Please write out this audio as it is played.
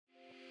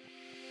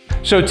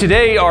So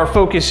today our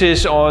focus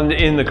is on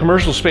in the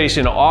commercial space,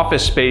 in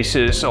office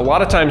spaces. A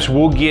lot of times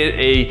we'll get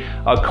a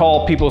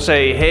call, people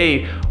say,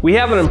 hey, we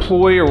have an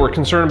employee or we're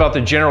concerned about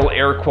the general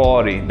air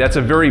quality. That's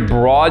a very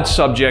broad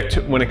subject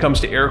when it comes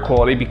to air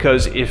quality,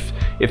 because if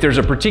there's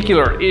a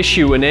particular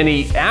issue in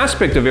any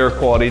aspect of air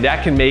quality,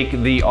 that can make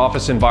the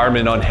office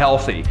environment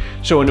unhealthy.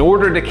 So in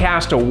order to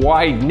cast a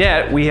wide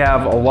net, we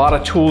have a lot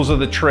of tools of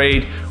the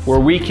trade where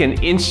we can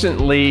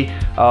instantly,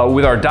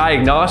 with our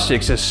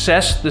diagnostics,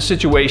 assess the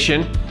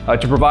situation,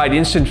 to provide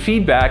instant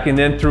feedback, and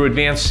then through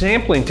advanced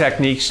sampling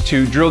techniques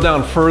to drill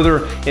down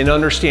further and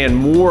understand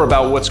more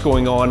about what's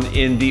going on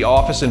in the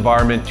office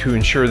environment to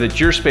ensure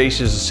that your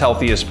space is as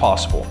healthy as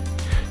possible.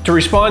 To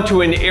respond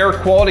to an air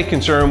quality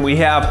concern, we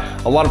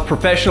have a lot of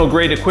professional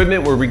grade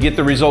equipment where we get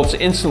the results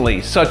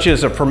instantly, such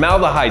as a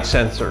formaldehyde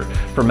sensor.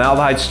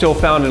 Formaldehyde is still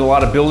found in a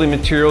lot of building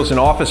materials and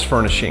office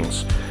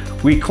furnishings.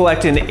 We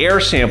collect an air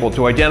sample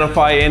to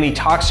identify any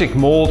toxic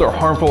mold or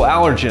harmful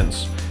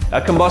allergens. A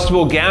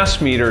combustible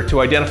gas meter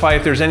to identify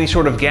if there's any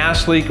sort of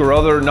gas leak or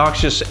other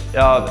noxious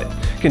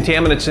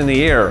contaminants in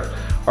the air.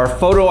 Our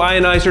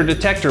photoionizer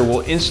detector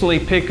will instantly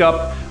pick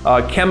up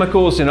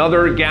chemicals and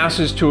other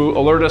gases to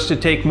alert us to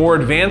take more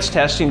advanced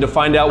testing to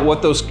find out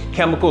what those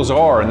chemicals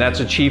are, and that's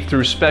achieved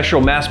through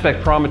special mass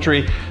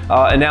spectrometry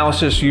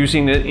analysis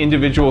using an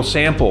individual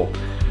sample.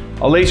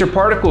 A laser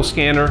particle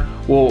scanner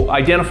will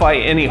identify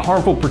any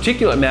harmful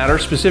particulate matter,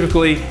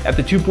 specifically at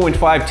the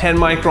 2.5, 10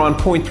 micron,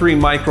 0.3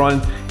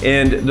 micron,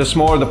 and the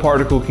smaller the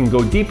particle can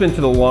go deep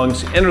into the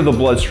lungs, enter the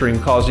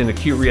bloodstream, causing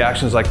acute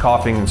reactions like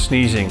coughing and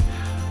sneezing.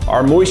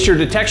 Our moisture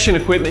detection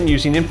equipment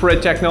using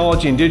infrared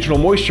technology and digital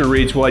moisture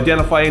reads will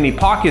identify any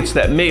pockets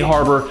that may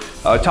harbor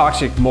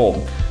toxic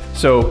mold.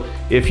 So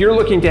if you're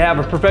looking to have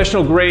a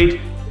professional grade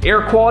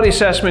air quality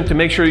assessment to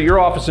make sure your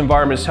office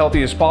environment is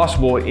healthy as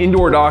possible,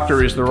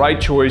 IndoorDoctor is the right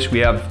choice. We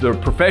have the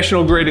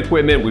professional grade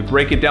equipment. We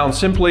break it down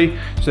simply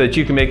so that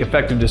you can make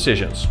effective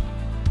decisions.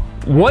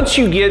 Once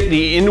you get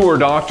the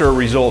IndoorDoctor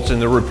results in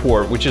the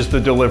report, which is the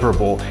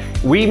deliverable,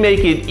 we make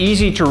it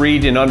easy to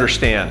read and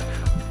understand.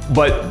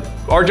 But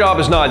our job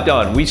is not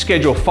done. We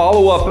schedule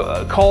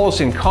follow-up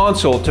calls and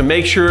consult to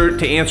make sure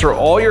to answer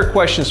all your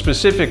questions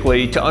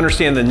specifically to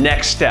understand the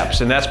next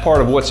steps, and that's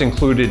part of what's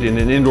included in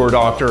an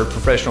IndoorDoctor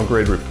professional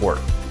grade report.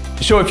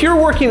 So if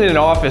you're working in an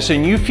office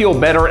and you feel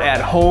better at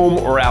home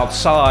or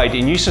outside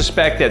and you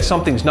suspect that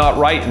something's not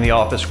right in the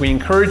office, we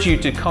encourage you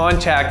to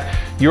contact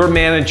your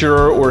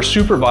manager or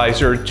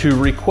supervisor to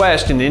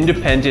request an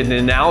independent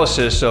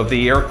analysis of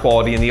the air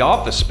quality in the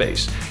office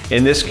space.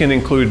 And this can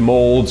include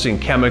molds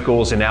and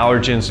chemicals and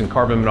allergens and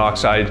carbon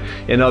monoxide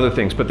and other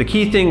things. But the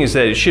key thing is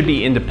that it should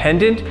be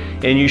independent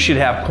and you should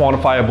have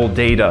quantifiable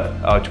data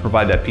to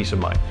provide that peace of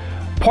mind.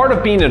 Part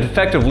of being an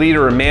effective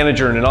leader or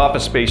manager in an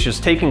office space is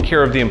taking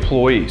care of the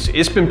employees.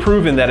 It's been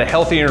proven that a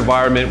healthier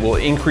environment will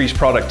increase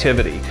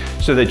productivity,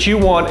 so that you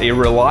want a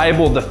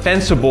reliable,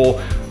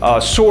 defensible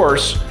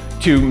source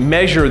to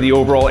measure the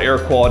overall air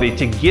quality,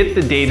 to get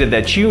the data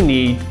that you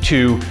need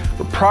to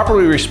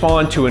properly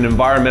respond to an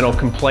environmental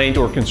complaint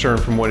or concern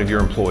from one of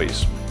your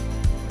employees.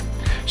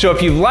 So if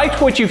you've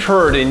liked what you've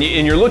heard and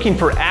you're looking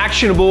for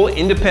actionable,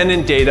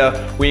 independent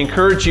data, we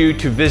encourage you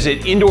to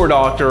visit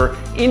IndoorDoctor,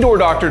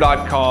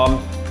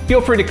 IndoorDoctor.com. Feel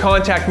free to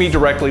contact me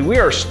directly. We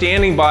are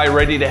standing by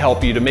ready to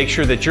help you to make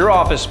sure that your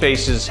office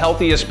space is as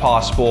healthy as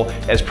possible,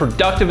 as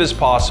productive as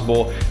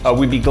possible.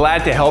 We'd be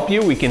glad to help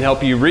you. We can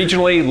help you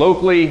regionally,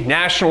 locally,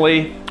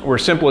 nationally. We're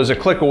simple as a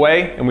click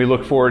away, and we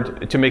look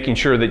forward to making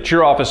sure that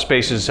your office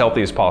space is as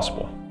healthy as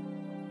possible.